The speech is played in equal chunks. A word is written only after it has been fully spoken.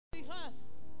earth.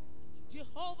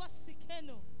 Jehovah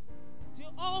Sikeno,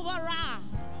 Jehovah Ra,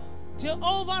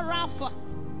 Jehovah Rapha,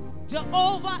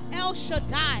 Jehovah El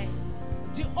Shaddai,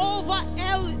 Jehovah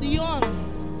Elyon.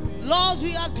 Lord,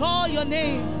 we adore your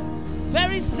name.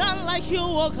 There is none like you,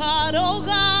 O God. O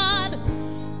God,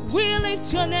 we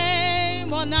lift your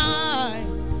name on high.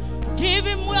 Give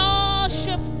him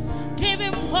worship, give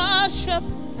him worship.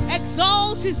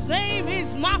 Exalt his name,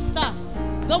 his master,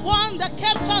 the one that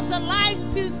kept us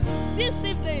alive this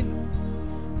evening.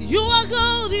 You are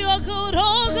good,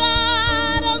 oh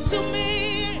God, unto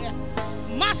me.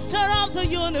 Master of the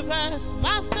universe,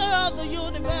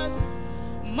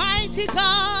 mighty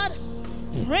God,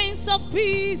 Prince of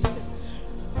Peace,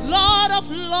 Lord of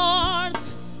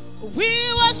Lords,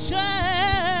 we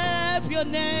worship your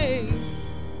name.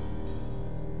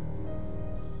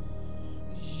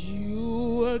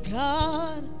 You are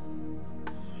God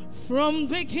from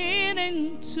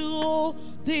beginning to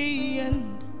the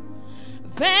end.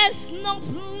 There's no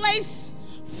place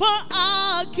for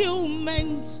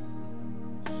argument.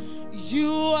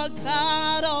 You are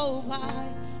God all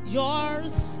by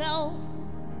yourself.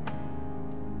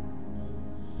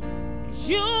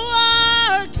 You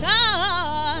are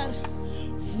God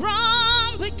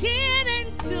from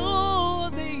beginning to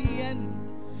the end.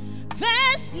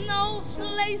 There's no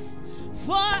place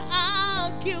for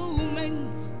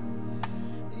argument.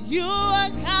 You are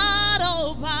God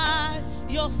all by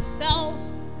yourself.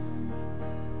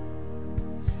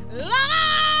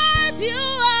 Lord, you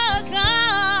are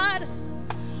God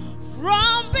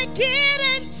from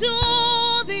beginning to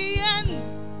the end.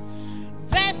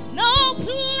 There's no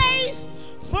place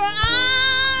for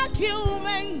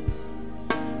argument.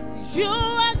 You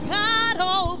are God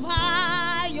all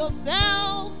by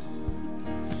yourself.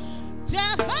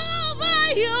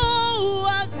 Jehovah, you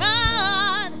are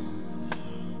God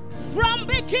from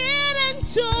beginning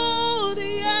to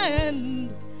the end.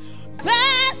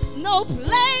 There's no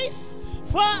place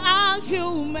for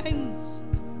argument.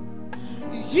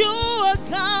 You are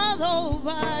God all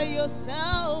by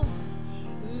yourself.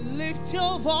 Lift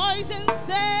your voice and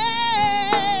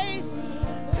say,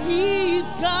 He's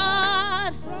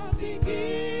God from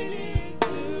beginning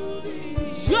to the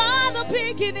end. You're the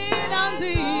beginning and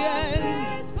the end.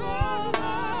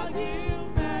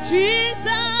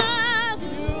 Jesus,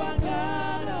 you are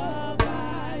God all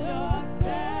by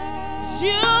yourself.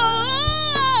 You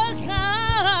are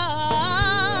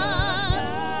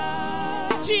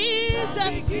God.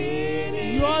 Jesus,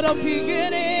 you are the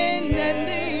beginning and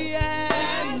the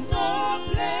end. No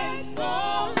place for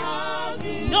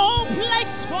argument. No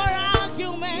place for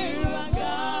argument.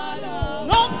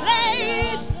 No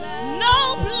place, no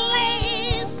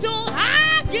place to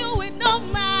argue with no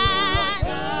man.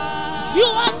 You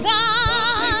are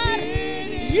God.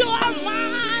 You are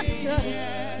Master.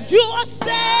 You are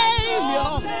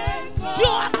Savior. You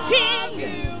are King.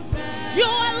 You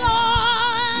are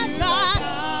Lord God.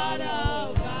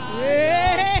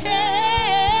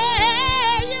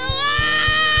 You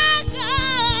are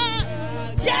God.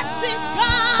 Yes, it's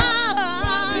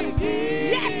God.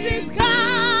 Yes, it's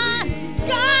God.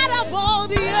 God of all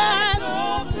the earth.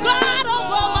 God of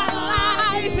all my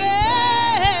life.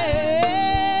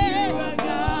 You are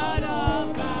God all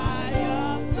by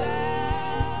yourself.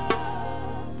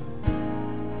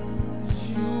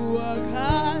 You are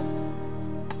God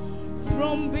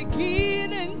from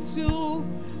beginning to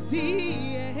the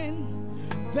end.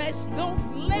 There's no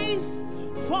place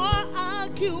for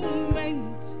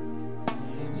argument.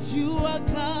 You are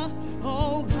God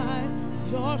all by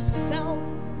yourself.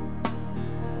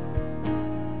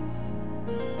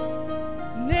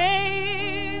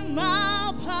 Name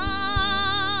a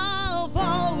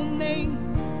powerful name.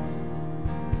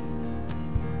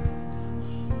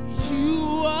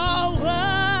 You are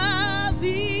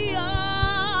worthy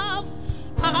of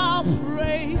our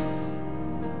praise.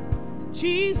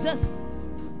 Jesus,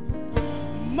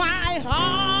 my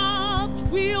heart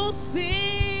will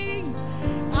sing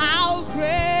how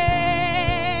great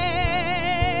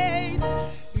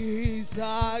is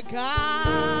our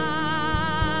God.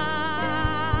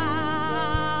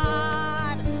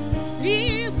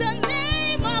 Is the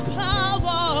name above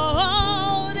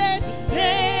all names.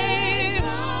 Name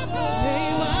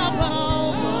above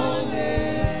all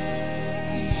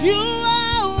names. You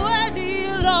are worthy,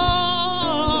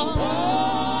 Lord.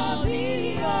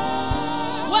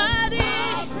 Worthy,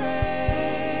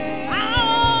 our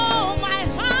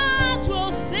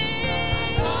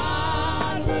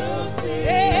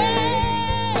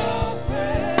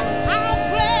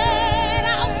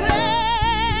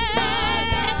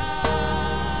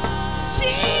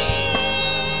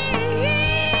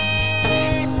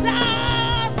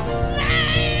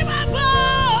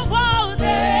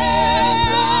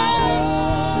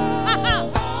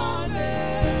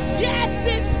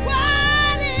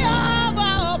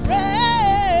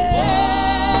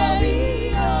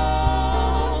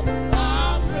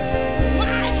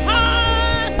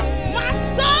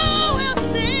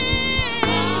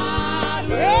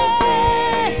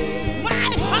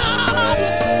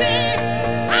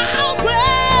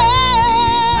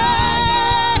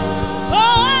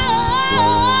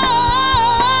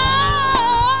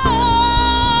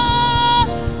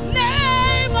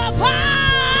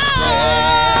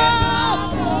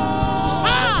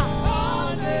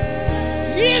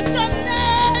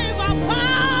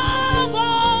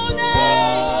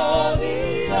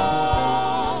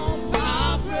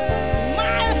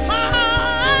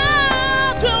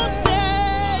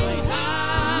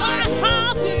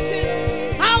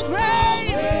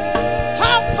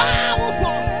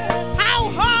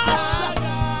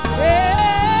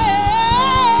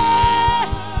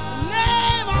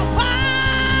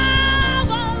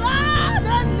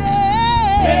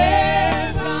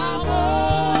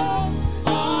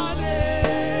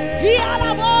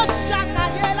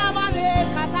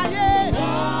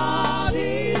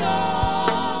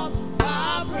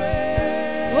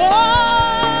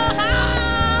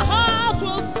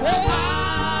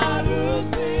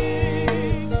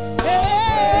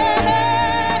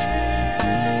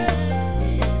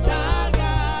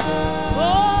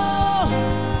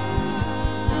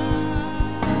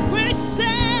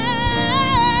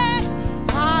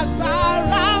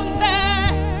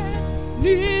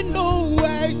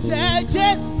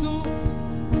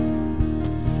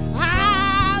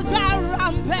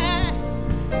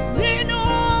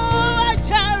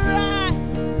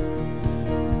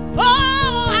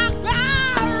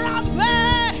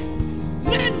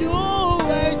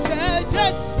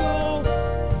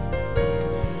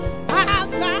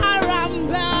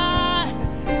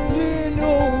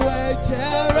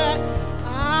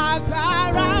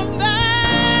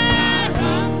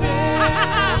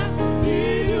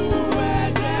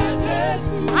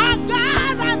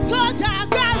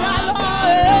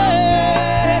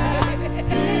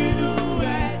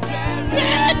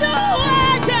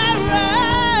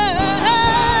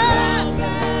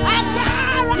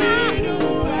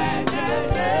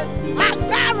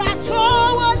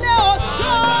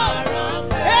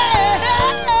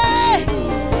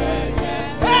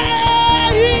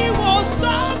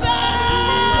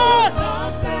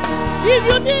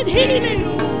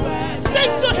healing.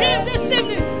 Sing to him this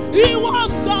evening. He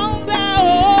was somewhere.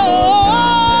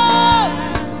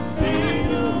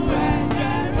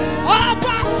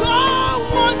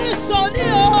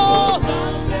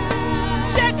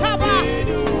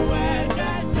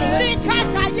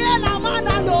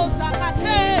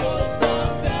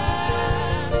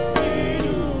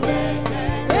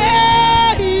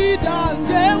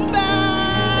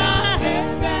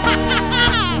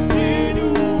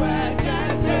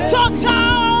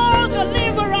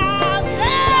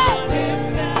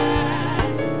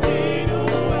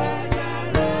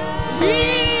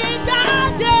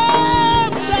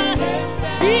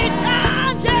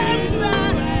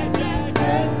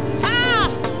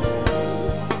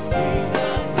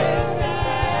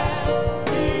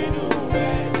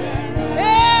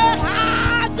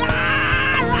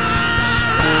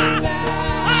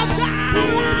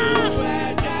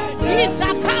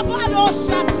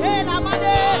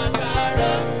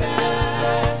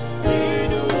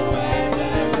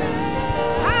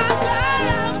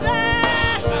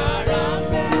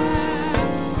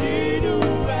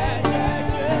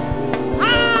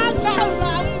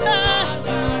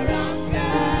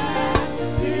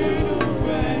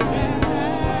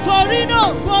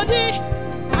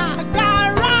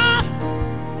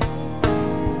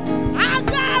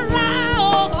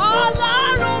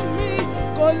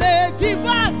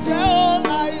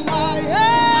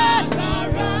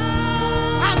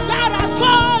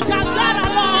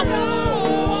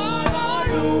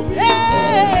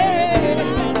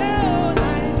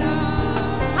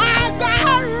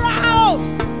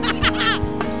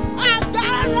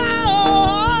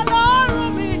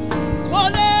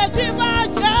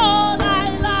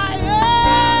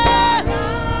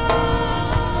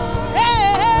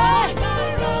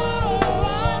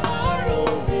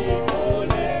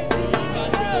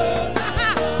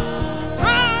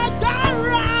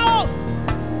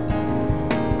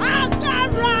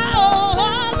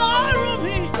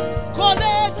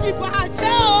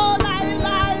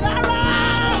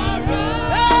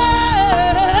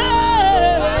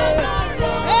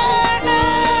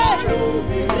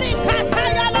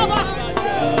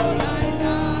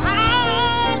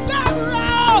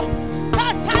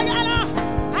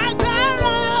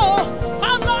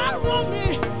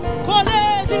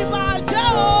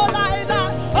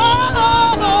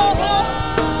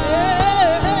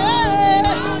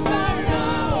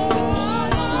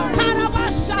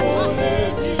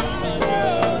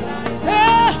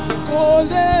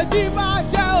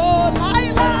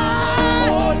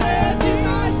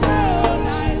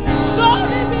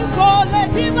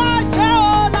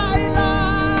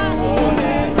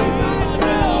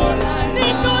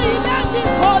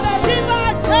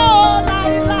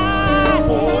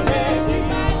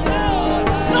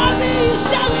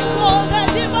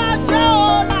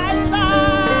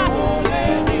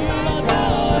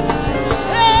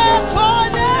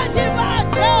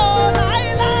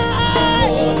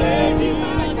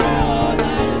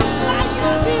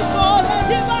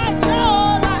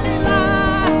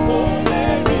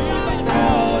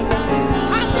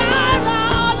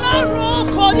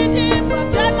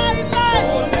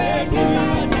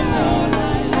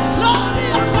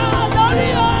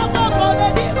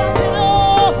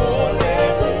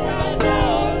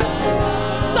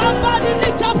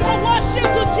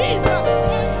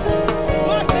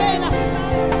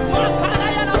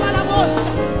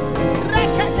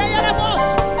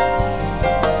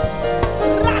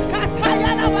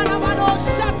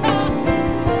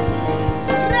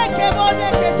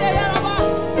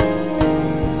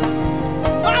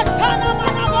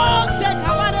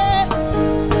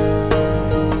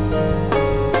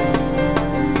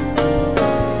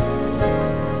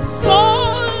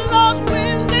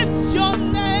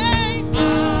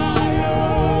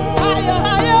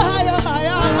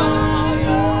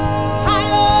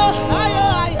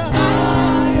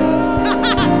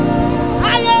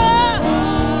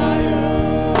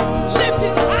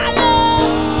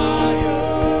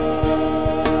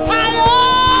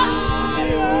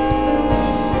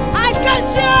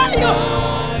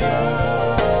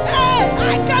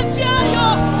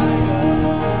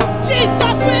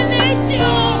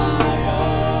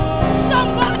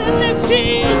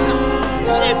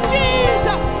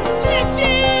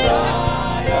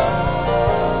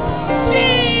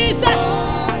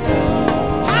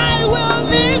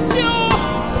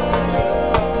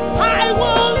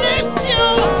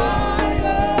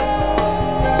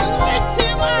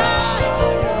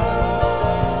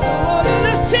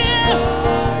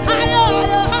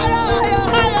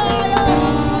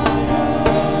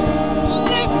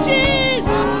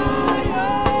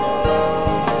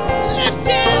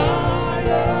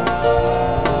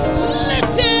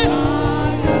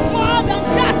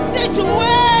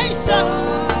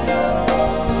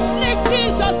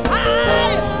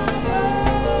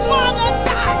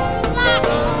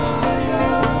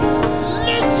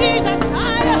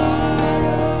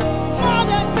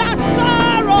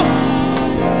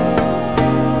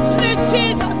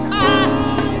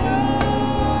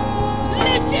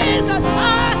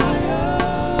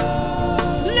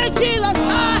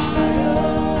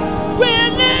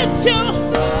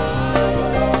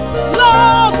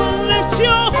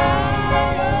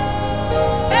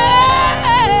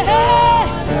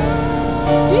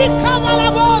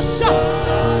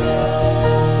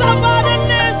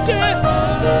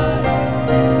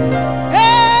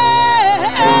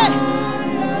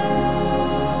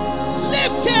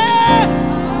 Lift him.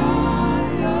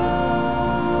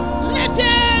 Lift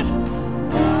him.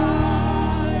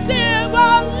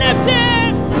 Demon, lift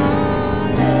him.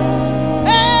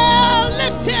 Hell,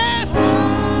 lift him.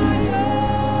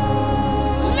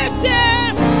 Lift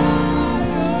him.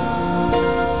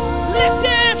 Lift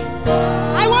him.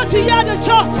 I want to hear the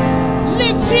church.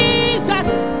 Lift Jesus.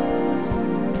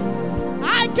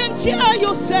 I can hear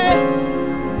you say,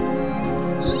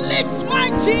 lift my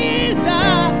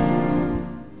Jesus.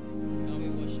 Can we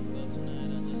worship God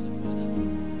tonight and just say, Father,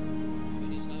 you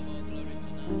deserve all glory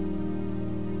tonight.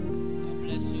 I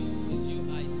bless you. It's you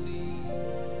I see.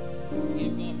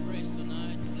 Give God praise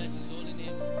tonight. Bless his holy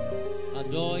name.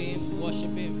 Adore him.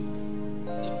 Worship him.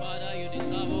 Say, Father, you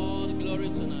deserve all the glory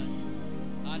tonight.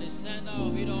 At the center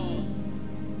of it all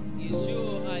is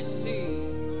you I see.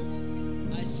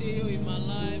 I see you in my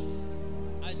life.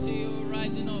 I see you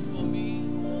rising up for me.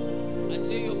 I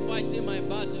see you fighting my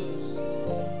battles.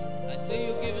 I see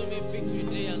you giving me victory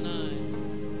day and night.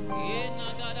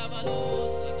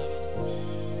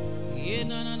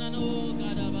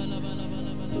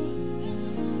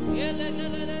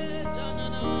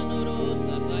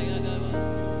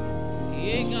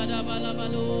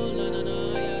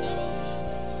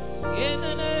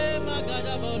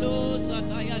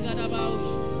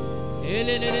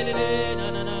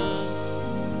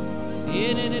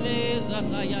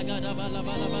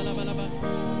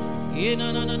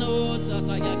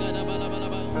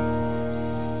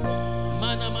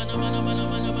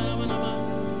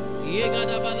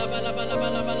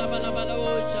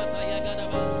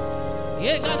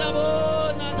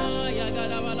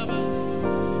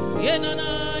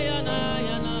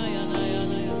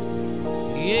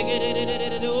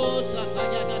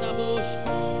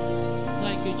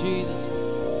 Thank you, Jesus.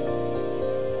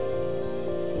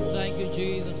 Thank you,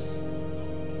 Jesus.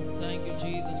 Thank you,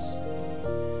 Jesus.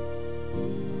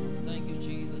 Thank you,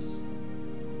 Jesus.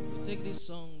 We take this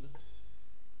song because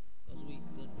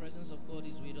the presence of God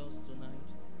is with us tonight.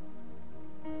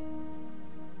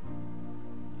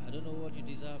 I don't know what you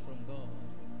desire from God,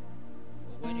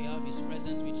 but when you have his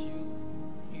presence with you,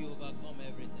 you overcome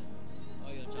everything,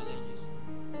 all your challenges.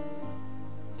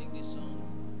 Take this song.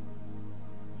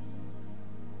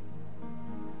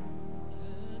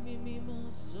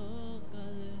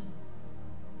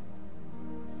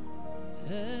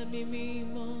 Ẹ̀mí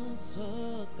mímọ́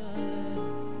sọ̀kalẹ̀,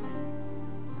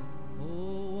 ó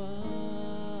wá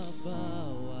bá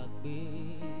wa gbé.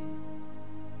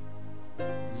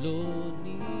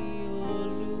 Lónìí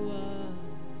Olúwa,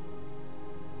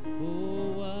 ó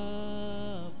wá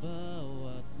bá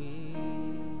wa gbé.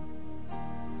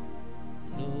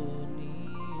 Lónìí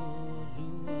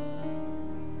Olúwa,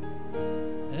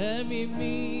 ẹ̀mí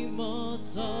mímọ́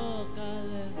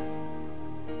sọ̀kalẹ̀.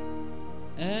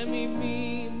 Ẹ̀mí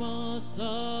mímọ́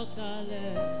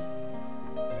sọ̀kalẹ̀,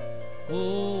 ó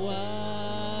wá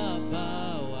bá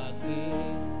wa gbé.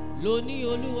 Lónìí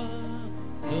Olúwa,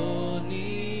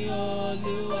 lónìí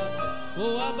Olúwa, kó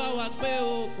wá bá wa gbé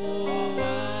o, kó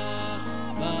wá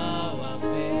bá wa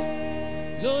gbé.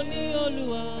 Lónìí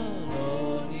Olúwa,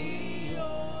 lónìí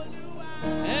Olúwa,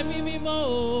 ẹ̀mí mímọ́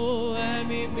o,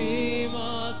 ẹ̀mí mímọ́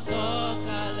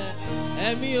sọ̀kalẹ̀.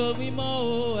 Ẹ̀mí o mímọ́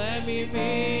o, ẹ̀mí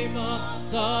mímọ́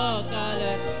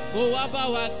sọ̀kalẹ̀, kó wá bá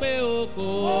wa gbé o, kó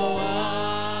wá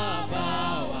bá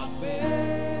wa gbé.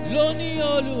 Lónìí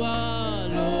Olúwa,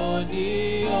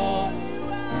 lónìí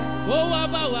Olúwa, kó wá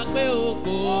bá wa gbé o,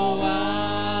 kó wá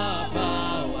bá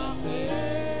wa gbé.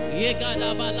 Yegada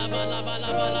balaba laba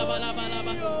laba laba laba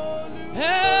laba.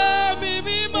 Ẹ̀mí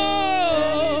mímọ́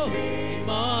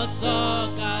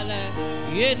sọ̀kalẹ̀.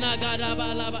 Yenagada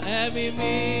balaba. Ẹ̀mí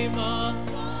mímọ́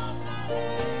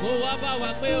kó wá bá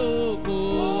wa gbé o, kó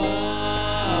wá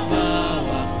bá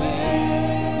wa gbé.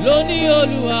 Lónìí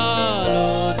Olúwa,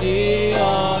 lónìí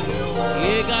Olúwa,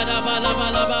 yegada balaba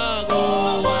laba, kó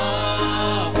wá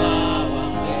bá wa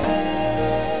gbé.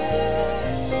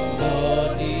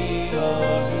 Lónìí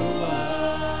Olúwa.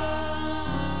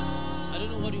 I don't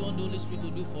know what you want the Holy Spirit to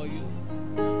do for you.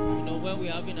 You know, when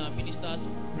we're having our ministers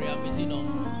prayer meeting on,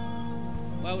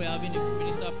 while we're having a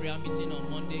minister prayer meeting on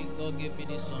Monday, God gave me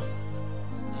this song.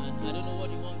 And I don't know what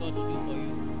you want God to do for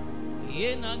you. Do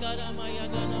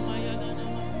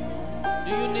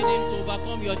you need him to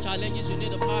overcome your challenges? You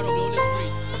need the power of the Holy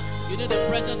Spirit. You need the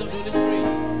presence of the Holy Spirit.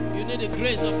 You need the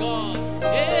grace of God.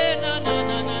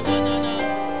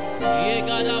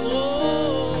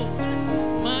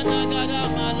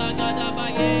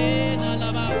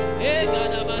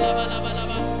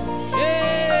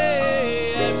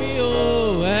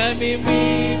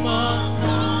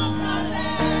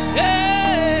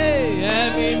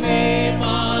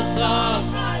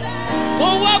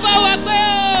 wá bá wa pé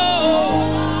o.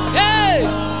 Hey,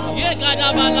 ye gada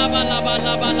bala bala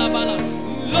bala bala bala.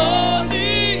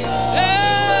 Lónìí,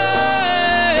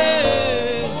 hey,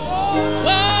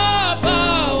 wá bá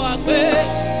wa pé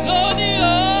lónìí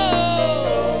o.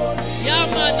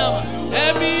 Yamanama,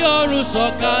 ẹ̀mí ọ̀run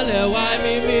sọ̀kalẹ̀ wá,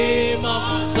 ẹ̀mí mímọ́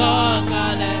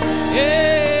sọ̀kalẹ̀.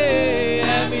 Hey,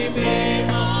 ẹ̀mí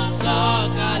mímọ́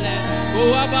sọ̀kalẹ̀. Kó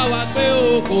wá bá wa pé o,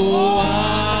 kó wá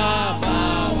bá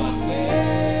wa pé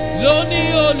lónìí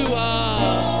Olúwa.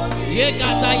 Ye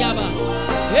kata yaba.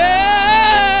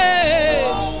 Hey,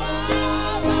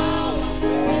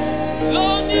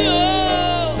 lónìí o.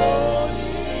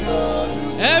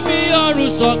 Ẹ̀mí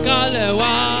ọ̀run sọ̀kalẹ̀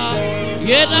wá.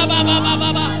 Ye na ba ba ba ba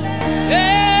ba.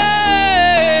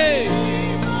 Hey,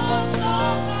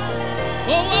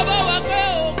 kó wá bá wa pé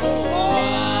o, kó wá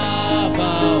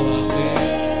bá wa pé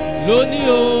lónìí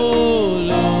o,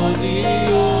 lónìí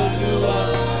Olúwa.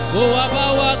 Kó wá bá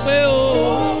wa pé o.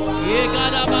 Ye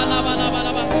gada bala bala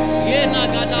bala bala. Ye na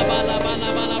gada bala bala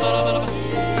bala bala bala.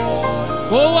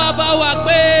 Kó wá bá wa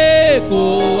pé, kó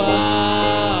wá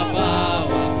bá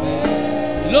wa pé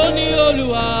lónìí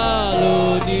Olúwa,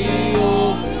 lónìí o.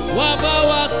 Wá bá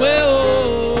wa pé o.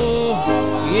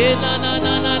 Ye na na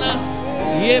na na na.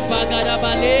 Ye bagada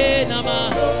bale nama.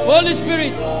 Holy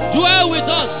Spirit, dwell with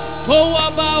us. Kó wá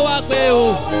bá wa pé o.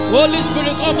 Holy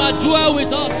Spirit, come and dwell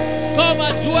with us. Come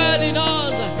and dwell in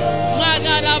us.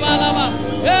 Magada balaba.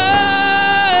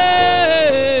 Hey.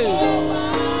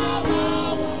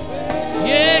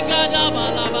 Ye gada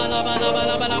balaba balaba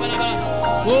balaba balaba.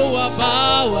 Kó wá bá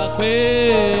wa pé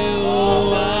o.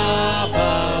 Wá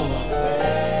bá wa pé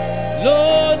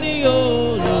lónìí o,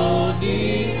 lónìí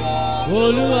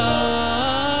Olúwa.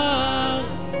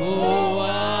 Kó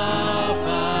wá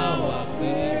bá wa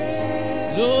pé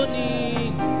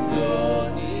lónìí,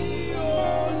 lónìí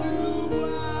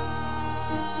Olúwa.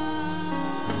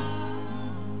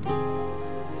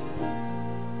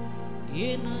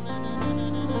 Ye na na na na na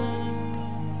na na.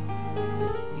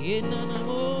 Ye na na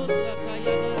mo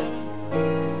sakaya gada.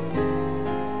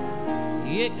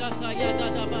 Ye kata ya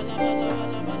gada bala bala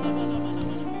bala bala bala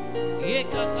bala. Ye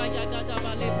kata ya gada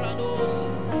bale brados.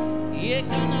 Ye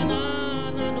kana na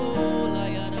na no la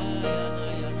ya da ya na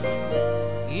ya na.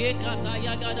 Ye kata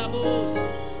ya gada bos.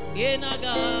 Ye na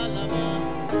gala ma.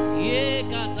 Ye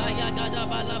kata ya gada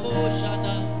bala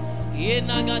boshana. Ye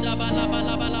na gada bala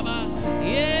bala bala ba.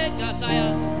 Ye kata ya.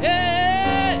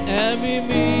 Ẹ̀mí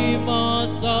mímọ́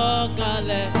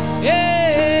sọ̀kalẹ̀.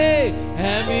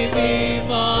 Ẹ̀mí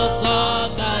mímọ́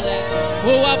sọ̀kalẹ̀.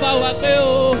 Kó wá bá wa pé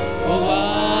o. Kó wá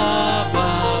bá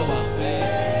wa pé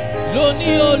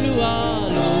lónìí Olúwa,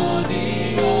 lónìí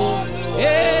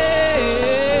Olúwa.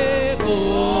 Kó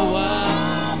wá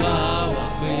bá wa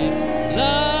pé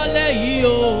lálẹ́ yìí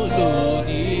o,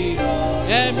 lónìí.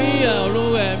 Ẹ̀mí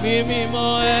ọ̀run, ẹ̀mí mímọ́,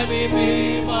 ẹ̀mí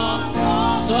mímọ́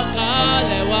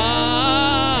sọ̀kalẹ̀ wá.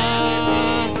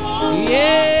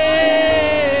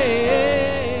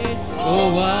 Kó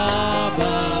wá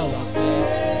bá wa pé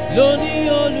lónìí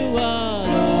Olúwa,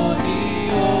 lónìí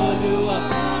Olúwa.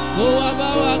 Kó wá bá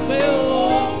wa pé o.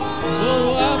 Kó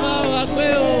wá bá wa pé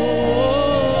o.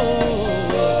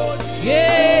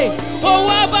 Kó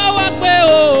wá bá wa pé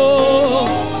o.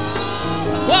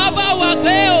 Wá bá wa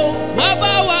pé o. Wá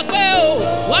bá wa pé o.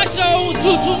 Wá ṣe ohun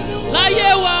tuntun láyé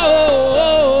wa o.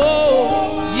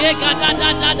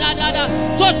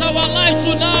 Touch our lives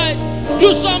tonight. Do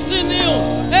something new.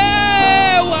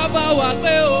 Hey, wá bá wa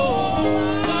pé o.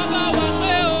 Wá bá wa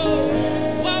pé o.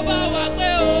 Wá bá wa pé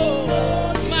o.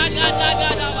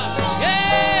 Magadagada ba.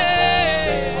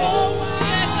 Hey,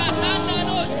 ye katanda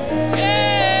nos.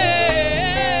 Hey,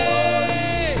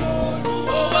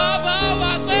 wá bá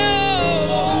wa pé o.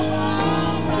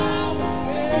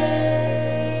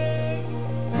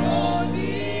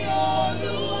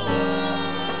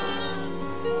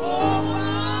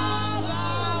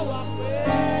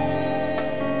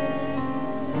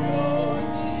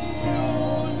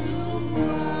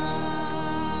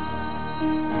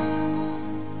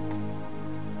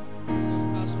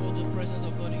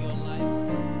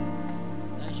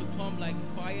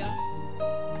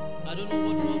 I don't know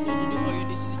what God will do for you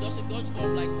this season. Just say, God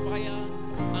come like fire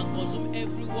and consume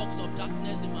every works of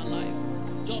darkness in my life.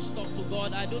 Just talk to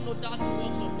God. I don't know that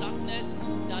works of darkness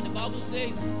that the Bible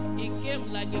says it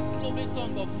came like a cloven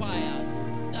tongue of fire.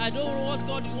 I don't know what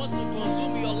God wants to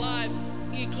consume your life.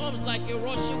 It comes like a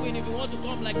rushing wind. If you want to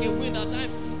come like a wind at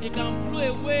times, it can blow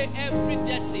away every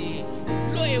dirty,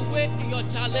 blow away your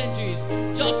challenges.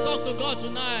 Just talk to God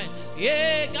tonight.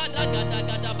 Yeah, gada gada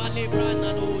gada balebra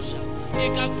nanosha.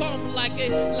 It can come like a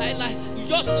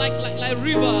like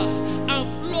river and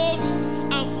flow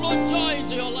joy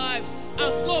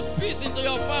peace into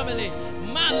your family.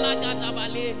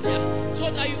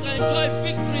 So that you can enjoy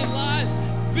victory in life,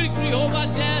 victory over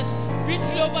death,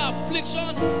 victory over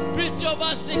affliction, victory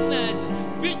over sickness,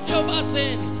 victory over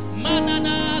sin.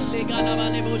 Manana legadaba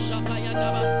lebo shakaya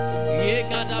gaba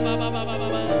yegadaba baba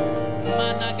baba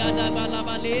managadaba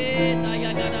labale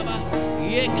tayagadaba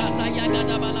yekata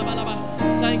yagadaba labalaba.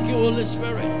 Thank you, Holy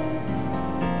Spirit.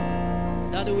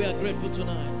 Daddy, we are grateful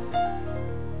tonight.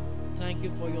 Thank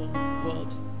you for your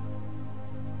word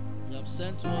you have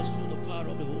sent to us through the power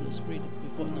of the Holy Spirit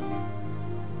before now.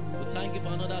 We thank you for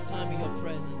another time in your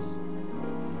presence.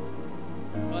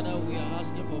 Father, we are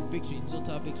asking for victory,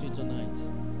 total victory tonight.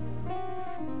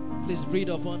 Please breathe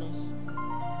upon us.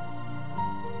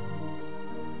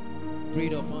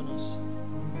 Breathe upon us.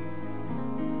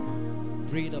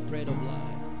 Breathe the bread of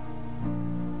life.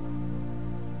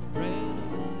 Bread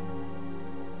of life.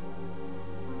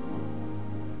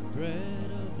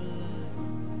 Bread of life.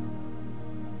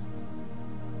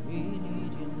 We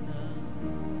need you now.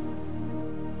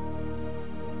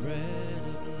 Bread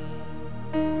of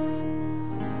life.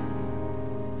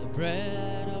 The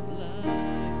bread of life.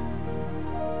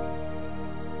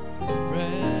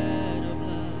 Bread of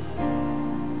life.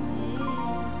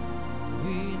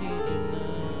 We need you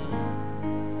now.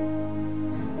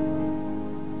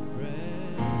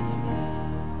 Bread of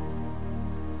life.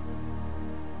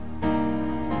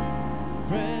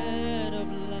 Bread of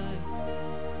life.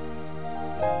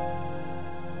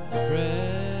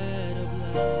 Bread of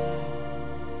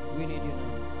life. We need you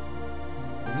now.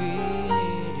 We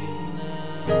need you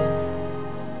now.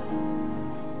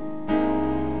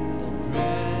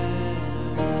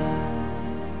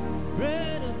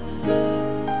 Bread of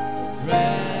life,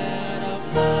 bread of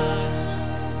life,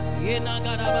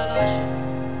 Yenagadabalasha,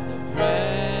 the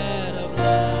bread of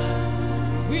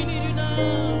life. We need you now.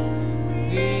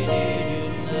 We need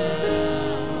you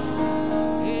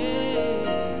now. Hey.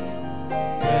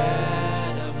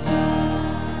 Bread of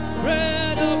life,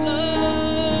 bread of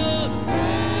love,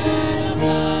 bread of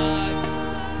life,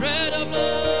 bread of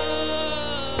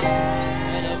love,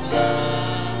 bread of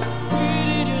love. We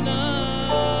need you now.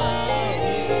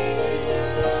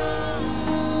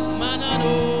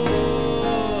 Manano,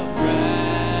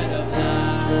 bread of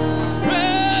life,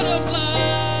 bread of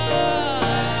life,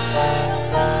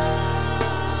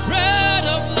 bread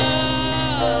of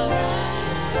love.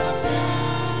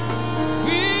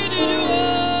 We need you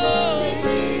all.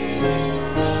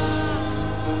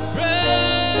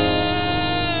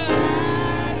 Bread,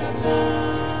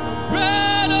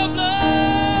 bread of love.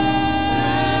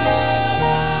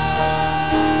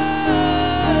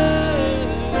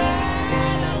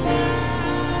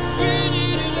 We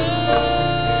need you all.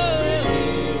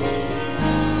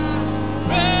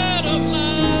 Bread of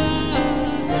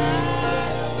love.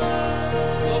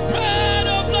 Oh, bread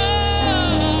of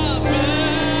love.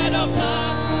 Bread of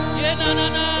love. Yeah, na na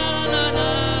na na na.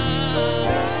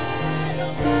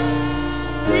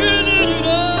 We need you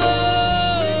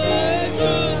all.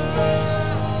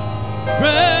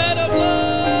 Bread of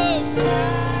love.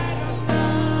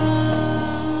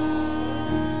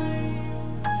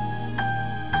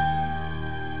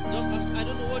 Just ask, I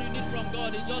don't know what you need from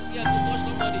God. He's just here to touch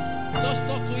somebody. Just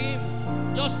talk to him.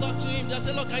 Just talk to him. Just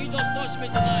say, look, can you just touch me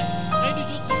tonight? Can you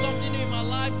just do something new in my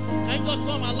life? Can you just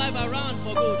turn my life around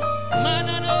for good?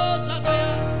 Manano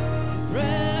Sataya.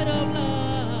 Bread of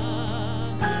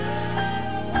love.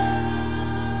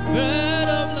 Bread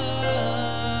of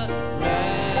love.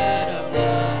 Bread of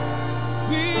love.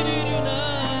 We need you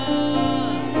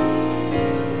now.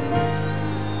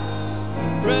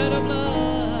 Bread of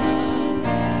love.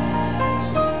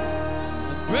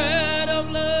 Bread of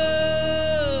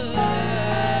love.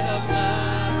 Bread of love.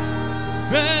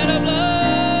 Bread of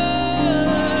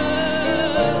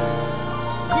love.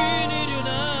 We need you now.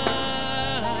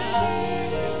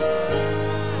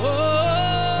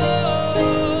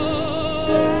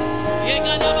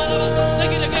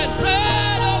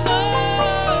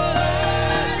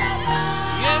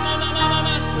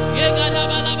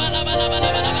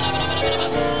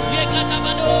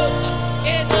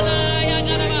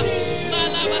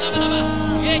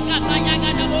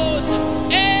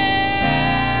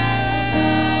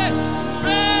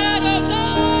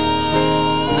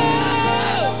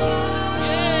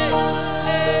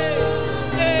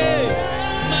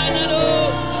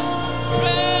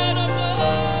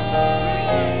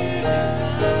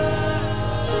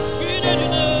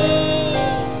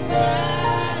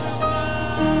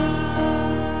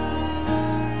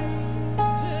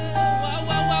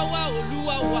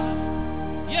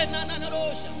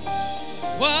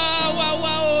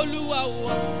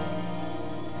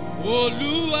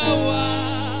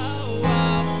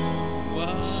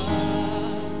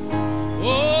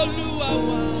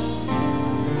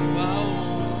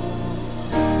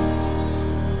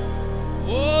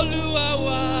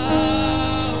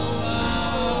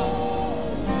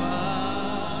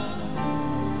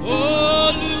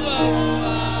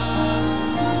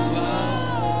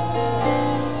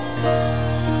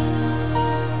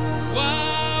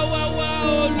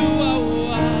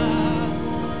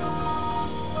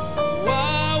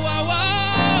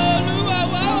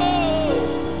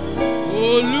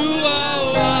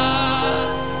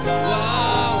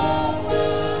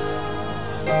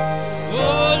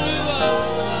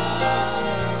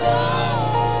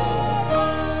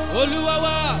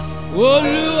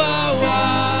 Olúwa wa.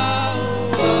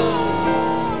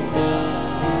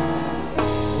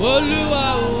 Olúwa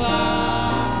wa.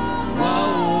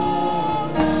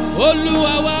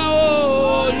 Olúwa wa.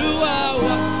 Olúwa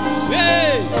wa.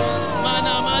 Hey,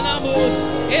 mana mana mo.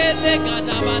 Ele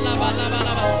kada bala bala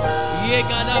bala bala. Ye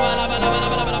kada bala bala bala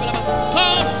bala bala bala.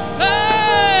 Come,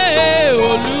 hey,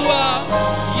 Olúwa.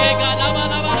 Ye kada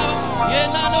bala bala. Ye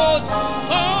nanos.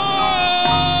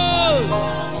 Come.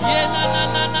 Ye na na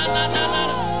na na na na na.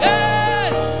 Hey,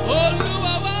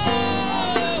 Olúwa wa.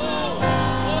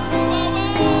 Olúwa wa.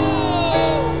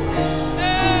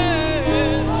 Hey.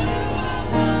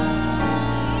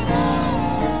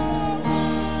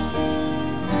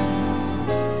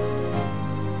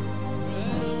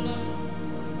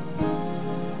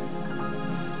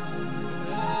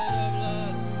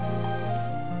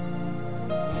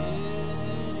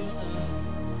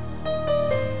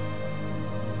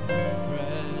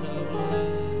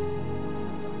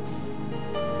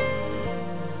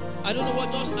 I don't know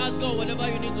what, just ask God whatever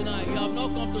you need tonight. You have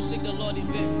not come to seek the Lord in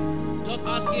vain. Just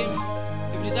ask Him.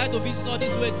 If you decide to visit us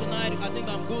this way tonight, I think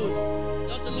I'm good.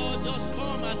 Just the Lord, just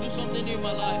come and do something in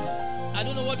my life. I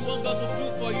don't know what you want God to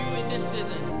do for you in this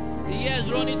season. The year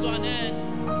is running to an end.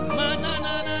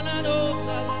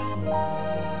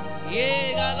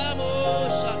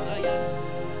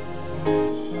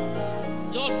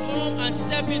 Just come and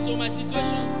step into my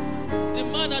situation. The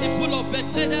man at the pool of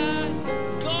Bethesda,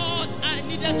 God, I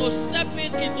needed to step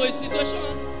into his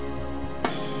situation.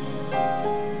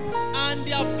 And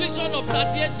the affliction of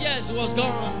 38 years was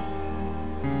gone.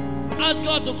 Ask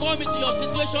God to come into your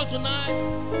situation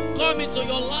tonight. Come into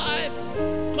your life.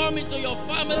 Come into your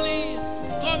family.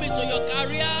 Come into your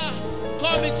career.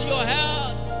 Come into your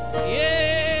health.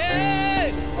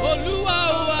 Yeah. Olúwa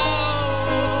wa.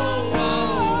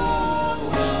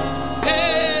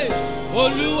 Hey.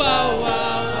 Olúwa wa.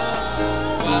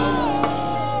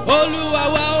 Olúwa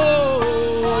wa.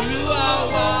 Olúwa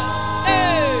wa.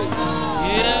 Hey.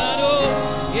 Yenano.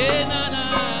 Yenana.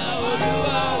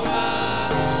 Olúwa wa.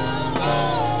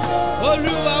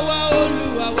 Olúwa wa.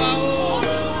 Olúwa wa.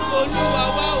 Olúwa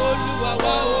wa. Olúwa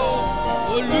wa.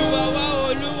 Olúwa wa.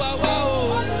 Olúwa wa.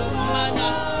 Mana.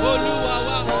 Olúwa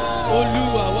wa.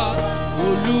 Olúwa wa.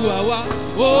 Olúwa wa.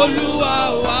 Olúwa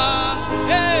wa.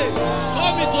 Hey,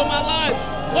 come into my life.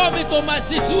 Come into my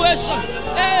situation.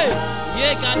 Hey,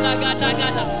 yeah, gada gada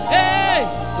gada. Hey,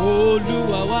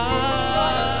 Olúwa wa.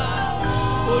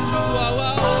 Olúwa wa.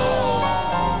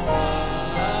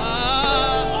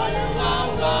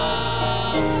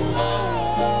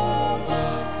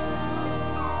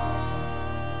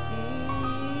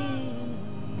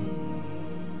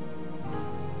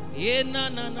 Yeah, na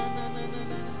na na na na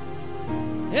na.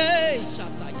 Hey,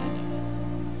 shataya.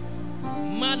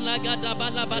 Malagada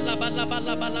bala bala bala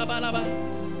bala bala bala bala.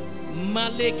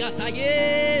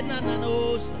 Malekataye na na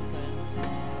no sataya.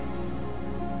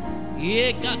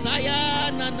 Ye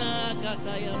kataya na na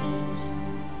kataya no.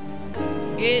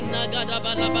 E nagada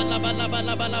bala bala bala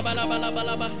bala bala bala bala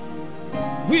bala bala.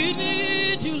 We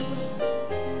need you.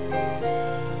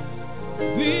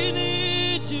 We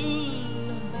need you.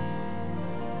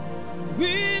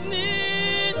 We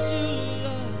need you,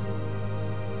 Lord.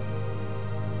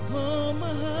 Come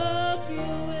have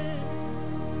your way.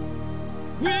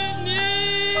 We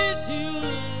need you,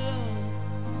 Lord.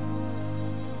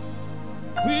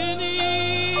 We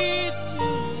need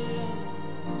you, Lord.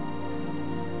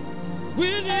 We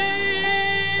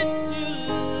need you,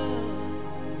 Lord.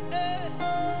 Hey.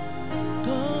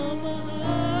 Come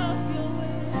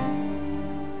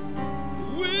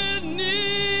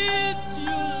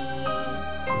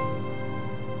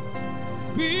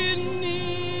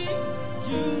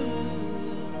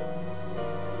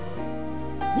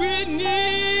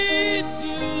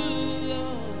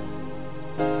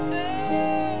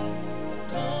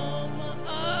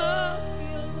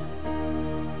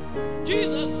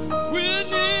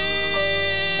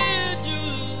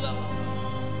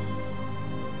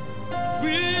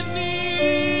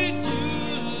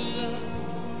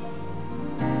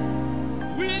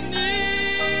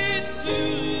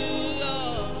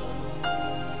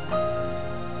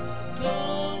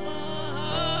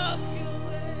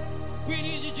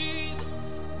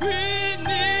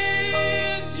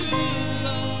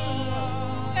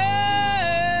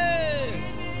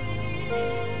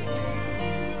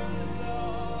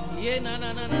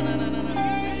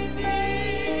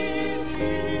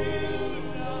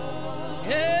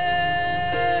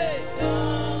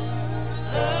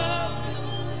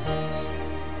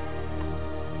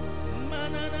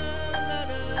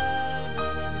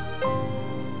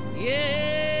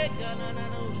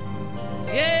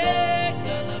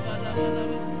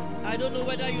I don't know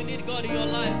whether you need God in your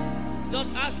life.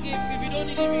 Just ask Him. If you don't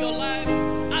need Him in your life,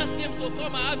 ask Him to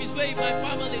come and have His way in my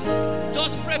family.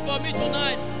 Just pray for me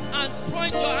tonight and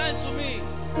point your hand to me.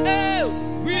 Hey,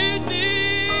 we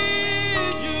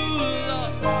need you,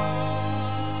 Lord.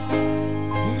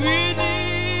 We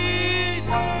need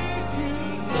you,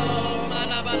 Lord.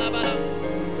 Malabalabala.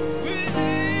 We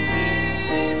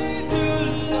need you,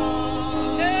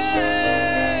 Lord.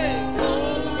 Hey,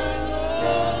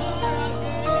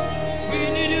 we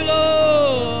need you,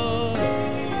 Lord.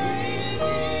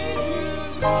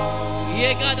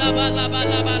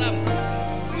 Yegadabalabalabala.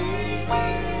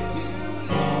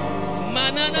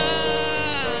 Manana.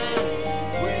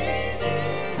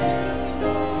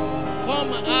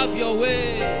 Come have your way.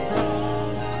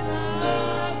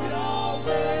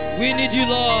 We need you,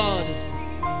 Lord.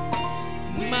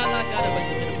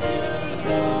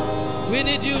 We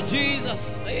need you,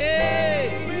 Jesus. Hey.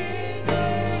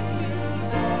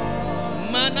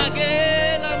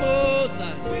 Managela Mosa.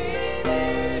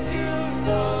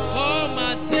 Come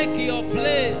and take your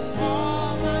place.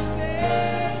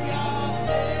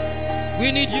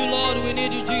 We need you, Lord. We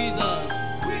need you, Jesus.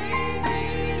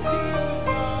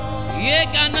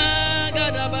 Yegana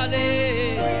gadabale.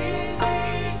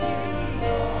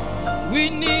 We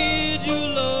need you,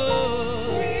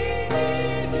 Lord.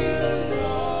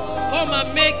 Come and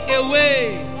make a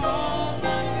way.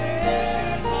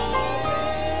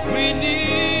 We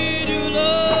need you,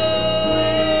 Lord.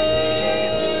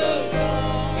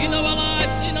 In our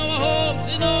lives, in our homes,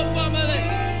 in our family,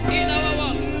 in our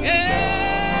work.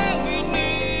 Yeah, we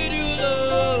need you,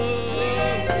 Lord.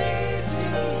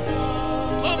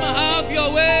 Come and have your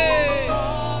way.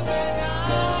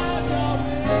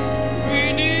 We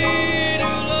need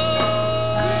you,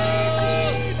 Lord.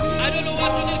 I don't know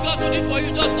what you need God to do for you.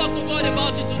 Just talk to God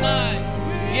about it tonight.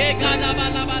 Yeah,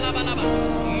 gadabalabalaba.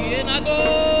 Yeah, nago.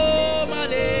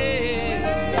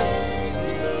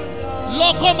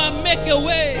 Lord, come and make a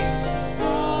way.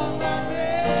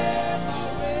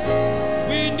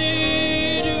 We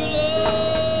need you,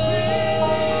 Lord.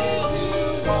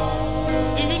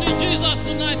 Do you need Jesus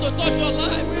tonight to touch your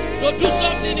life, to do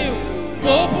something new, to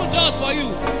open doors for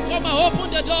you? Come and open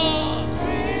the door.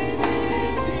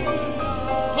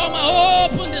 Come and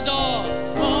open the door.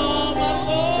 Come and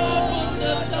open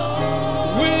the door.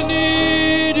 We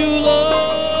need you, Lord.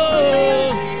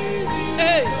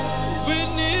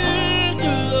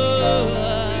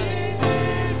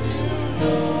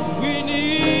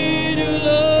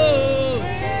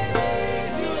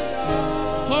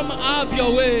 Have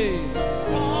your way.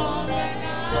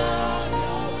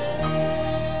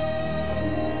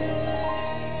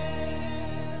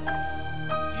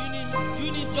 You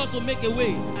need just to make a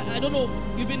way. I don't know.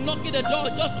 You've been knocking the door.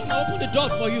 Just come and open the door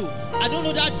for you. I don't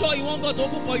know that door you want God to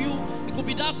open for you. It could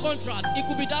be that contract. It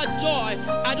could be that joy.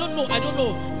 I don't know.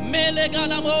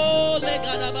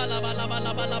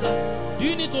 Do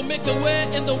you need to make a way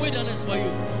in the wilderness for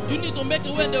you? Do you need to make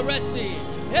a way in the Red Sea?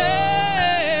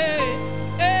 Hey!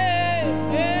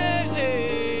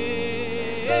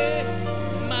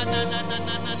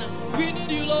 We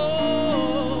need you,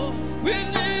 Lord. We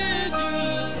need you.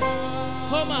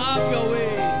 Come and have your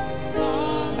way.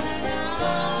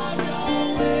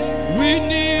 We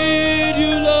need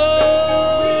you,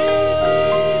 Lord.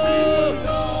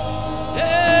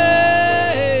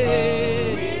 Hey.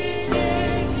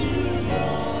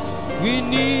 We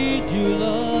need you,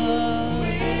 Lord.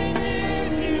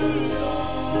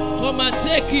 Come and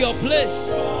take your place.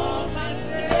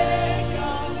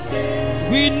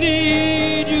 We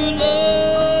need you, Lord.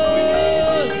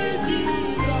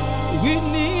 We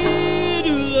need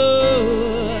you,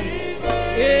 Lord.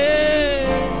 Yeah,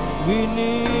 we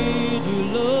need you,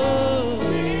 Lord.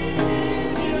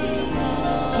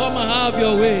 Come and have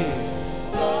your way.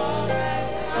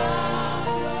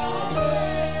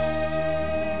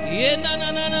 Yeah, na na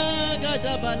na na,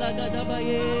 gadabala gadaba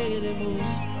ye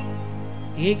remus.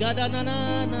 Ye gadana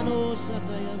na na no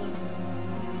satayaba.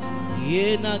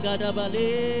 Ye na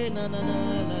gadabale na na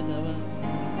na la gaba.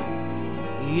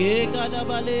 Ye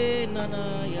gadabale na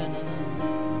na ya na na.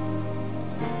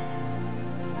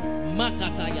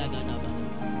 Makata ya gadaba.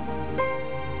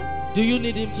 Do you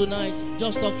need Him tonight?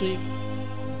 Just talk to Him.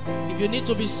 If you need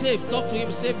to be saved, talk to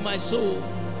Him. Save my soul.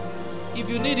 If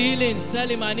you need healing, tell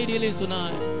Him I need healing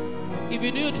tonight. If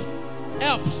you need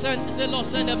help, say Lord,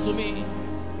 send them to me.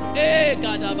 Eh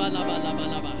gadabala bala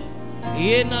bala bala.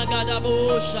 Ye na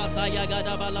gadabo shata ya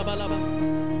gadaba la balaba.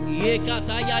 Ye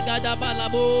kata ya gadaba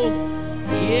labo.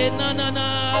 Ye na na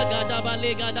na gadaba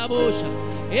le gadabo sha.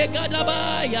 Ye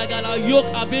gadaba ya gala.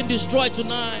 Yokes are being destroyed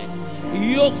tonight.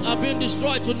 Yokes are being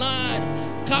destroyed tonight.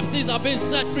 Captives are being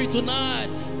set free tonight.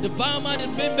 The power might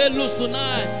be made loose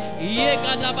tonight.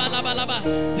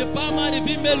 The power might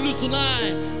be made loose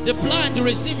tonight. The blind to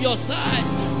receive your sight.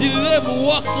 The lame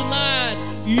walk tonight.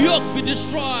 Yoke be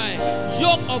destroyed.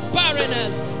 Yoke of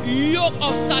barrenness. Yoke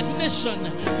of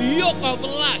stagnation. Yoke of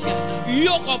lack.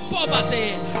 Yoke of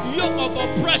poverty. Yoke of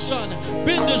oppression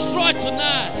being destroyed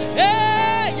tonight.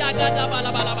 Hey,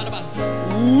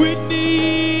 we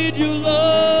need you,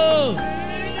 Lord.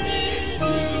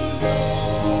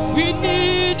 We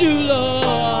need you,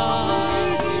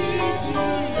 Lord.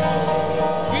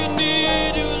 We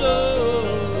need you, Lord.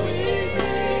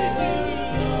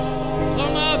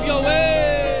 Come have your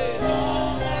way.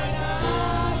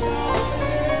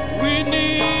 We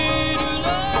need you,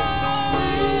 Lord.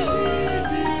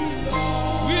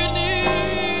 We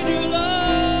need you,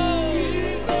 Lord.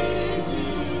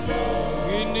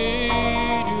 We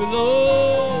need you,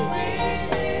 Lord.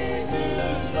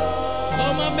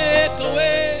 Come and make a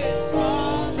way.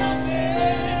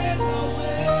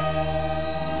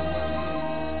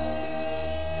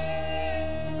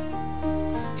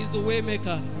 The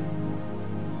waymaker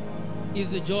is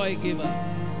the joy giver.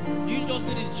 You just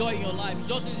need his joy in your life. You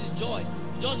just need his joy.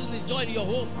 You just need his joy in your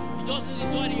home. You just need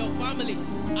his joy in your family.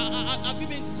 Have you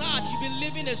been sad? You've been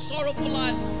living a sorrowful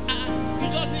life. You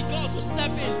just need God to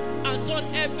step in and turn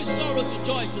every sorrow to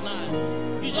joy tonight.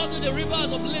 You just need the rivers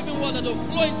of living water to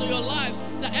flow into your life,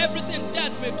 that everything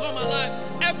dead may come alive.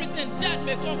 Everything dead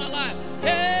may come alive.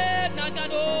 Hey,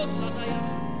 Nagado Sataya.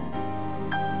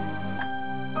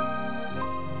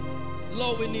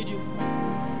 Lord, we need you.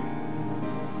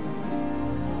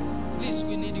 Please,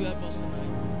 we need you. Help us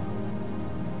tonight.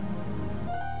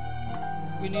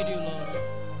 We need you, Lord.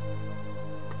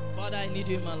 Father, I need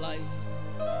you in my life.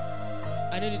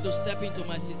 I need you to step into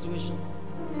my situation.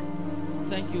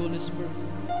 Thank you, Holy Spirit.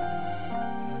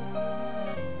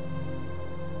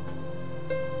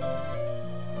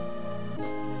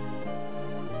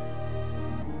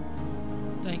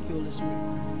 Thank you, Holy Spirit.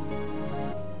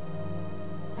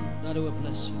 God will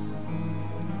bless you.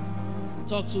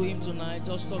 Talk to him tonight.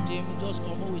 Just talk to him. Just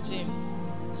commune with him.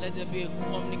 Let there be a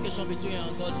communication between you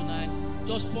and God tonight.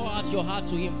 Just pour out your heart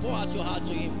to him. Pour out your heart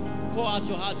to him. Pour out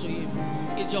your heart to him.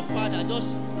 He's your Father.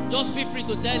 Just feel free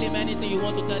to tell him anything you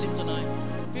want to tell him tonight.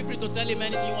 Feel free to tell him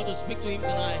anything you want to speak to him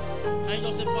tonight. And you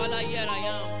just say, Father, here I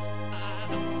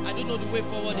am. I don't know the way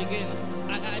forward again.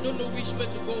 I don't know which way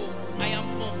to go. I am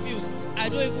confused. I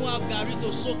don't even have Gary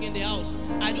to soak in the house.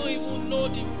 I don't even know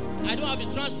I don't have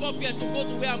the transport fare to go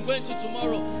to where I'm going to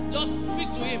tomorrow. Just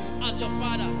speak to him as your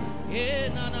Father. Hey,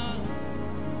 Nana.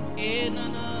 Hey,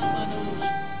 Nana. Manush.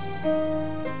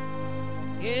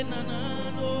 Hey,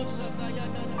 Nana. No, Sakaya.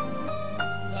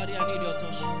 Daddy, I need your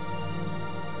touch.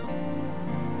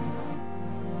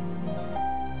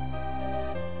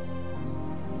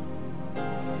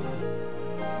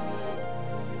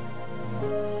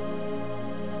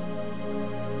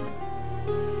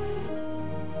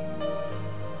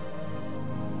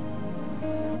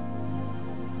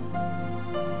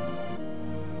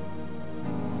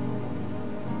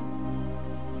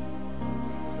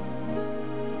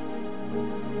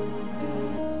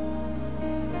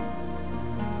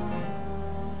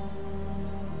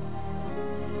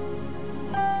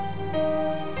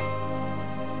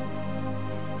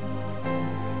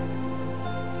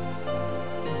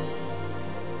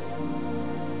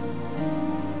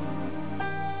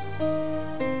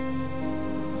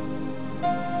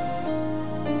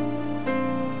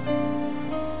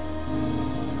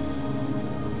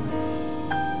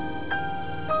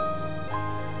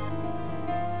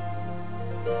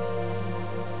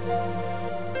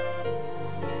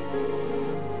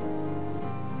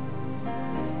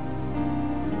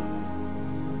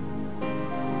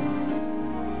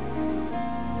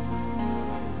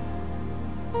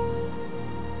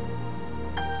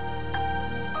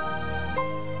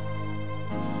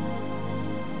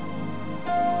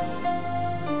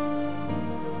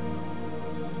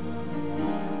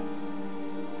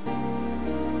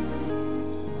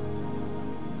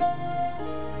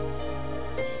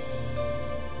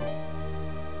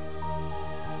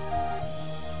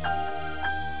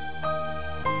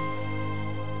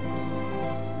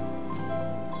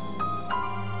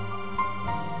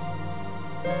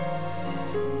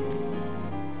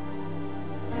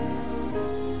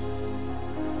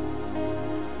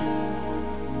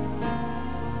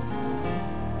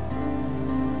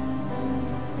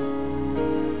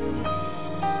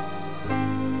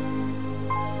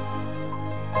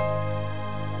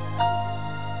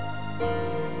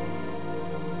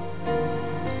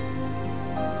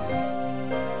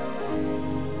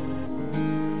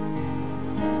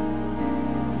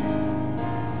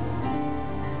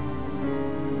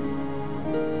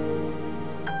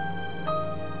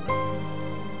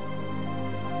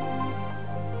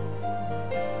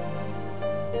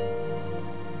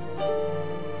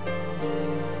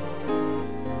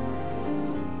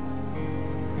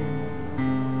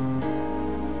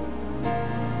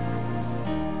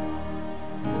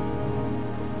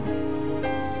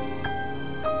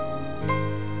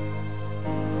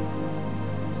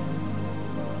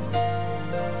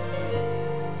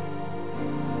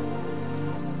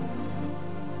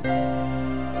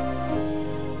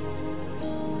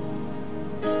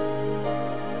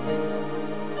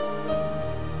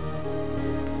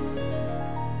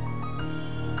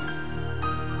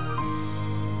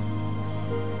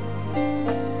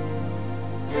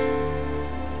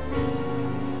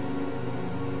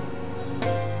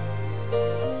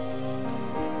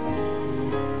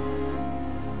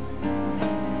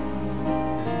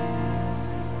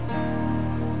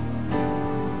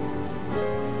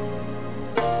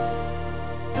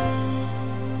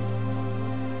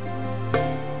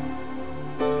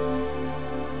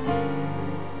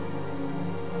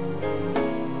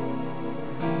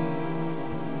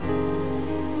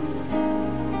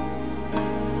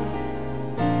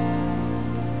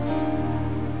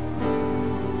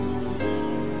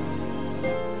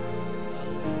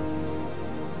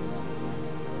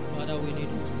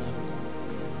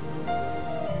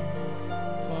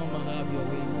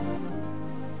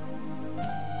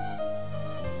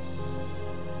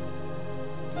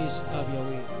 Please have your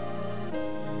way.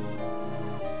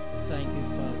 Thank you,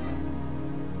 Father.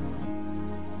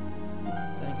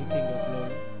 Thank you, King of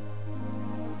Glory.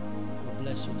 We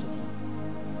bless you tonight.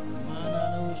 Man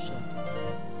and ocean.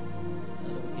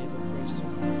 That we give a praise to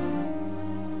you.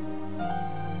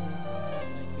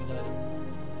 Thank you, Daddy.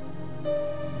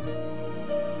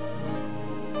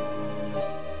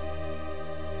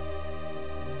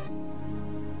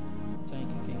 Thank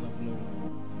you, King of Glory.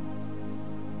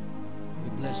 We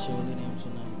bless your holy name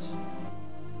tonight.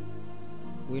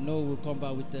 We know we'll come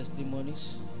back with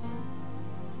testimonies.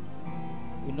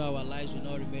 We know our lives will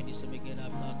not remain the same again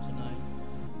after tonight.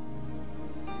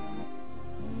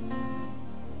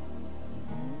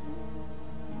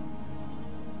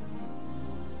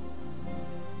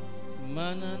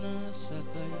 Manana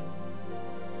Sataya.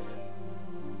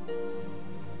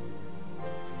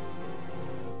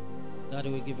 Daddy,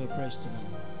 we give a praise tonight.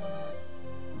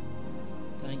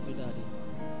 Thank you, Daddy.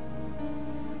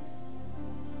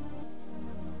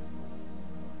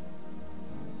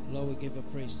 Lord, we give a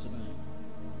praise tonight.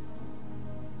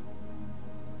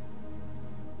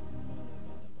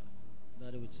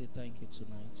 Daddy, we say thank you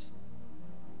tonight.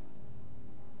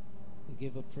 We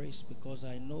give a praise because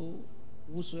I know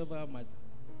whosoever I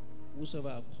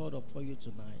called upon you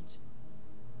tonight,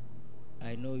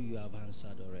 I know you have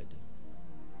answered already.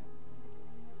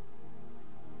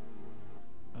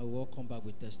 I will come back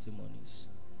with testimonies.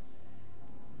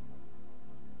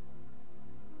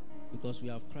 Because we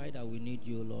have cried that we need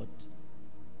you, Lord,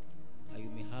 that you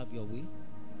may have your way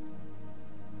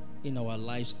in our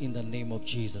lives in the name of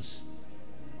Jesus.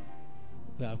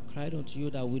 We have cried unto you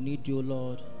that we need you,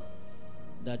 Lord,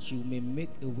 that you may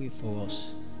make a way for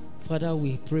us. Father,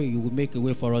 we pray you will make a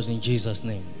way for us in Jesus'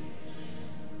 name.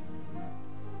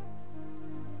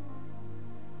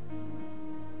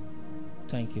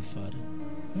 Thank you, Father.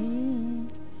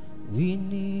 We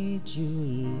need you,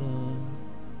 Lord.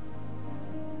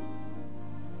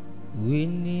 We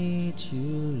need you,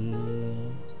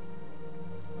 Lord.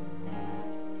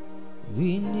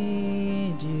 We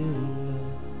need you,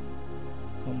 Lord.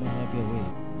 Come and have your way.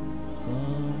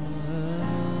 Come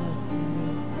have your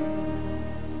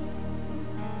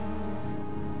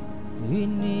way. We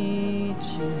need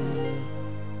you, Lord.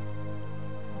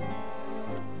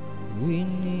 We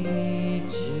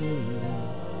need you,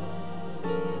 Lord.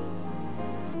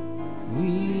 We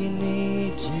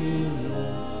need you,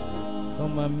 Lord.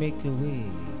 Come and make a way.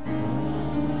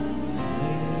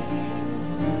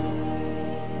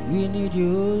 We need you,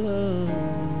 Lord.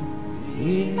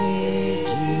 We need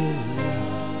you,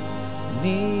 Lord.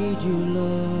 Need you,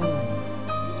 Lord.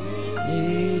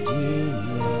 Need you,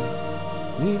 Lord.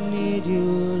 We need you,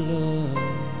 Lord.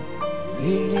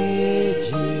 We need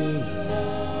you,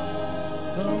 Lord.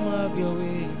 Come have your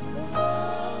way.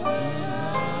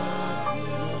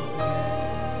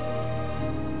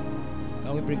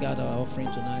 Can we bring out our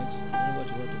offering tonight? I don't know what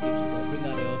you want to give to God. Bring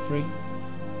out your offering.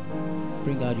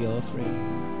 Bring out your offering.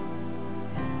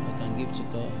 I can give to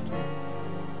God.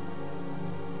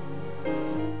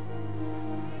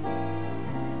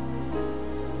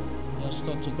 Just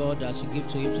talk to God as you give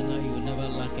to Him tonight. You will never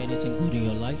lack anything good in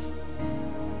your life.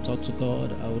 Talk to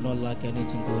God. I will not lack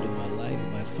anything good in my life,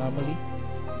 in my family.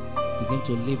 Begin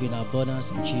to live in abundance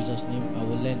in Jesus' name. I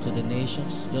will lend to the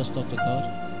nations. Just talk to God.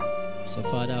 Say,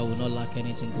 Father, I will not lack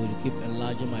anything good. You keep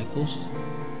enlarging my coast.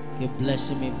 Keep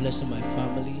blessing me, blessing my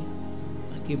family.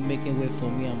 And keep making way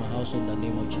for me and my household in the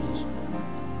name of Jesus.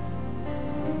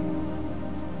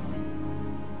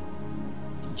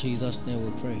 In Jesus' name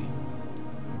we pray.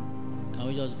 Can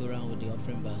we just go around with the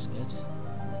offering baskets?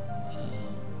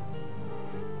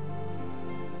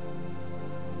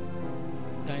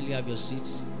 Kindly have your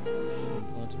seats. You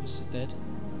want to be seated.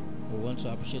 We want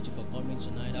to appreciate you for coming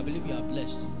tonight. I believe you are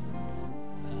blessed.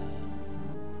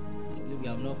 I believe you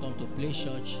have not come to play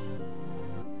church.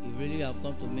 You really have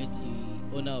come to meet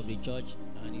the owner of the church,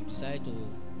 and if you decide to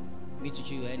meet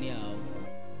with you anyhow,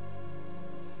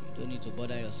 you don't need to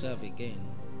bother yourself again.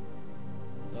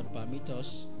 God permit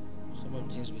us. Some of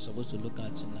the things we're supposed to look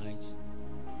at tonight,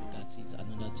 look at it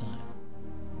another time.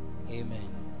 Amen.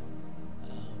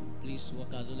 Please,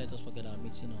 workers, don't let us forget our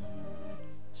meeting on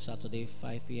Saturday,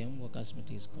 5 p.m. Workers'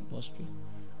 meeting is compulsory.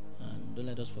 And don't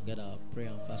let us forget our prayer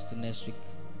and fasting next week.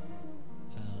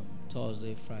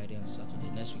 Thursday, Friday, and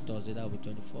Saturday. Next week, Thursday, that will be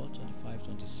 24, 25,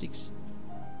 26.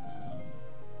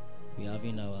 We're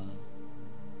having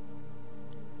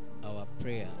our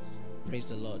prayer. Praise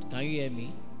the Lord. Can you hear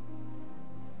me?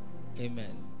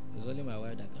 Amen. It's only my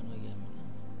wife that cannot hear me now.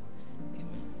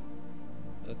 Amen.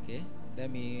 Okay. Let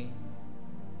me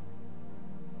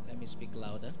speak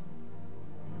louder.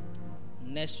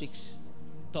 Next week's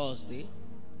Thursday,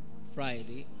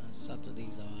 Friday and Saturday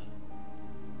is our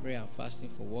prayer and fasting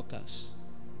for workers.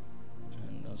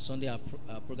 And on Sunday, our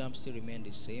program still remain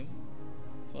the same.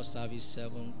 First service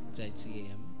 7:30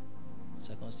 a.m.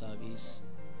 Second service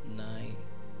 9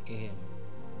 a.m.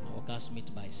 Our workers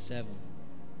meet by 7.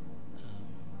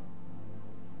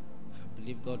 I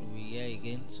believe God will be here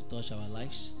again to touch our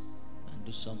lives and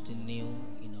do something new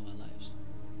in our lives.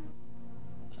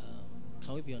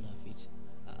 Can we be on our feet?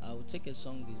 I will take a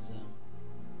song.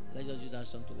 Let's just use that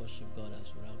song to worship God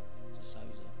as we wrap the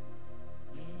service up.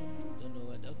 Don't know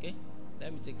what. Okay,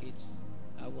 let me take it.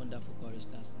 Our wonderful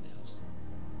choristers in the house.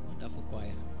 Wonderful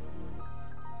choir.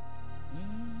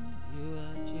 You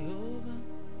are Jehovah,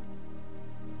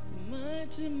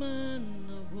 mighty man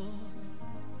of war.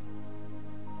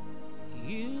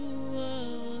 You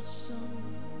are awesome.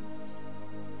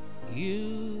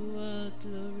 You are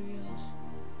glorious.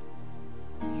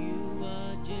 You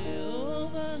are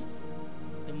Jehovah,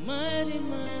 the mighty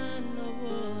man of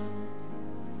war.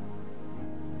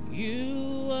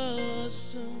 You are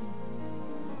awesome.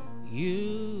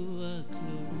 You are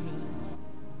glorious.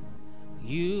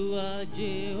 You are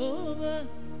Jehovah,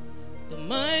 the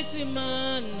mighty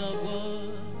man of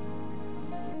war.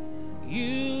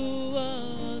 You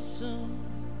are awesome.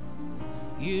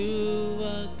 You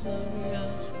are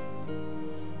glorious.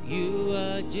 You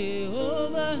are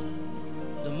Jehovah,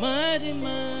 the mighty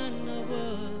man of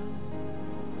war.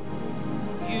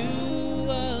 You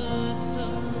are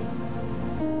awesome.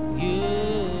 You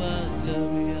are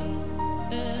glorious.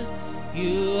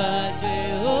 You are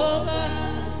Jehovah,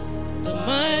 the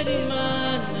mighty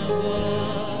man of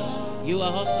war. You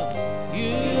are awesome.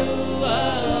 You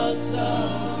are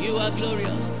awesome. You are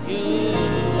glorious. You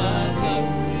are glorious.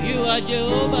 You are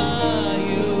Jehovah.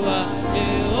 You are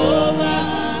Jehovah,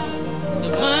 the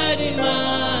mighty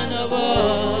man of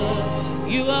war.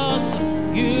 You are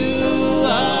awesome. You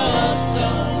are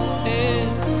awesome.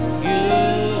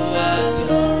 You are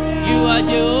glorious. You are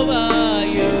Jehovah.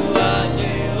 You are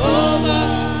Jehovah,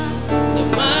 the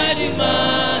mighty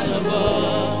man of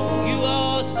war. You are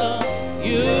awesome.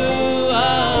 You are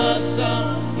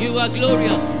awesome. You are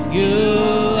glorious. You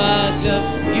are glorious.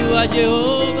 You are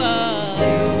Jehovah.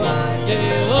 You are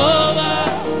Jehovah,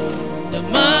 the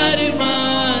mighty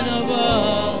man of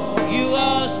war. You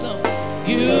are awesome.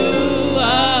 You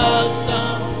are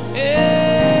awesome.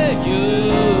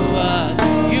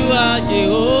 You are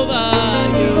Jehovah.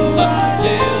 You are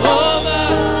Jehovah,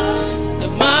 the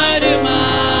mighty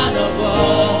man of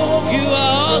war. You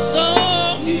are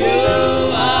awesome. You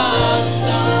are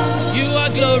awesome. You are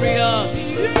glorious.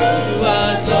 You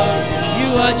are glorious. You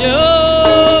are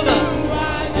Jehovah.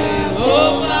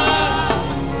 Jehovah,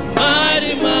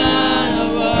 mighty man of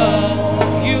war.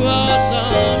 You are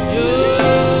awesome. You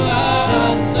are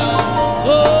awesome.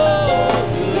 Oh,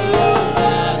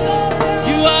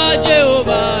 you are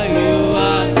Jehovah. You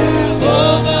are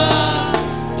Jehovah,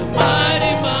 the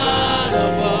mighty man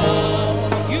of war.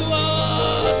 You are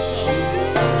awesome.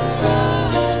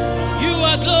 You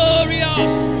are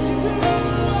glorious.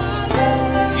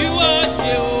 You are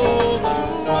Jehovah,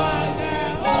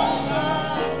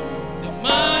 the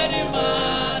mighty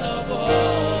man of war.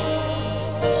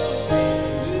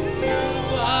 You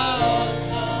are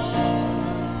awesome.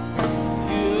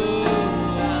 You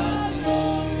are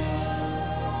glorious.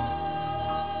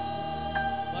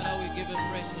 Father, we give him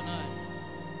praise tonight.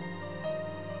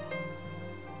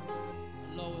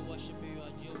 Lord, we worship you. You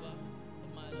are Jehovah, the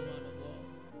mighty man of war.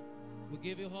 We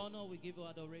give you honor. We give you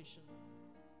adoration.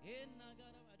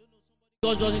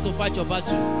 God just need to fight your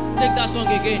battle. Take that song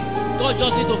again. God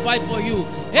just need to fight for you.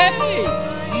 Hey!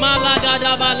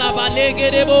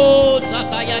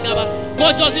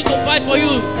 God just need to fight for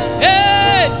you.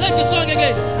 Hey! Take the song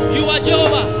again. You are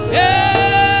Jehovah.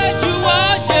 Hey! You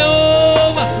are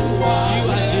Jehovah. You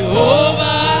are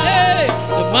Jehovah. Hey!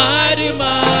 The mighty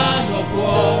man of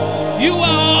war. You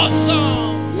are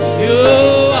awesome. You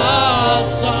are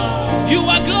awesome. You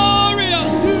are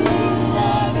glorious.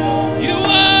 You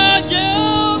are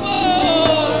Jehovah.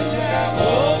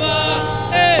 Jehovah.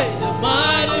 Hey! The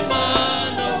mighty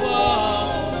man of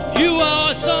war. You are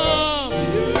awesome.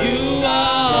 You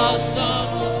are awesome.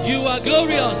 You are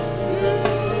glorious.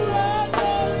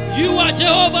 You are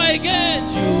Jehovah again.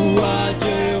 You are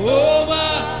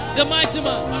Jehovah, the mighty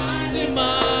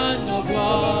man of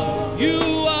war. You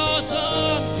are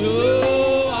awesome.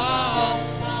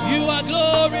 You are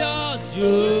glorious.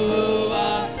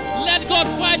 Let God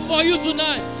fight for you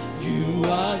tonight. You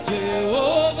are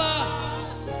Jehovah,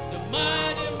 the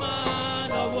mighty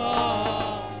man of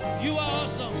war. You are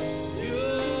awesome. You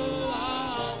are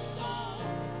awesome.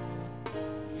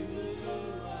 You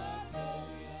are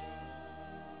glorious.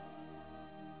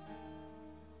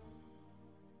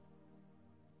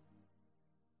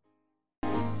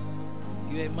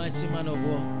 a mighty man of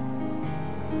war.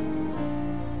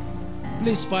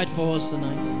 Please fight for us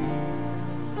tonight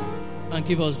and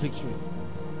give us victory.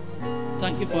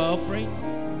 Thank you for our offering.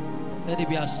 Let it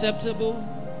be acceptable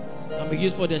and be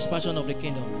used for the expansion of the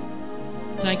kingdom.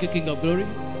 Thank you, King of Glory.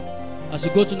 As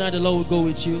you go tonight, the Lord will go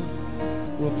with you.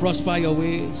 Will prosper your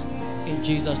ways in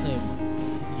Jesus' name.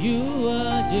 You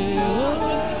are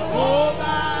Jehovah,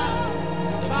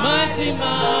 the mighty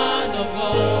man of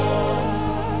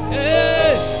God.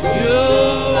 Hey, you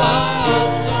are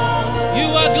awesome. You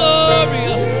are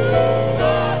glorious.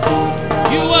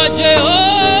 You are Jehovah.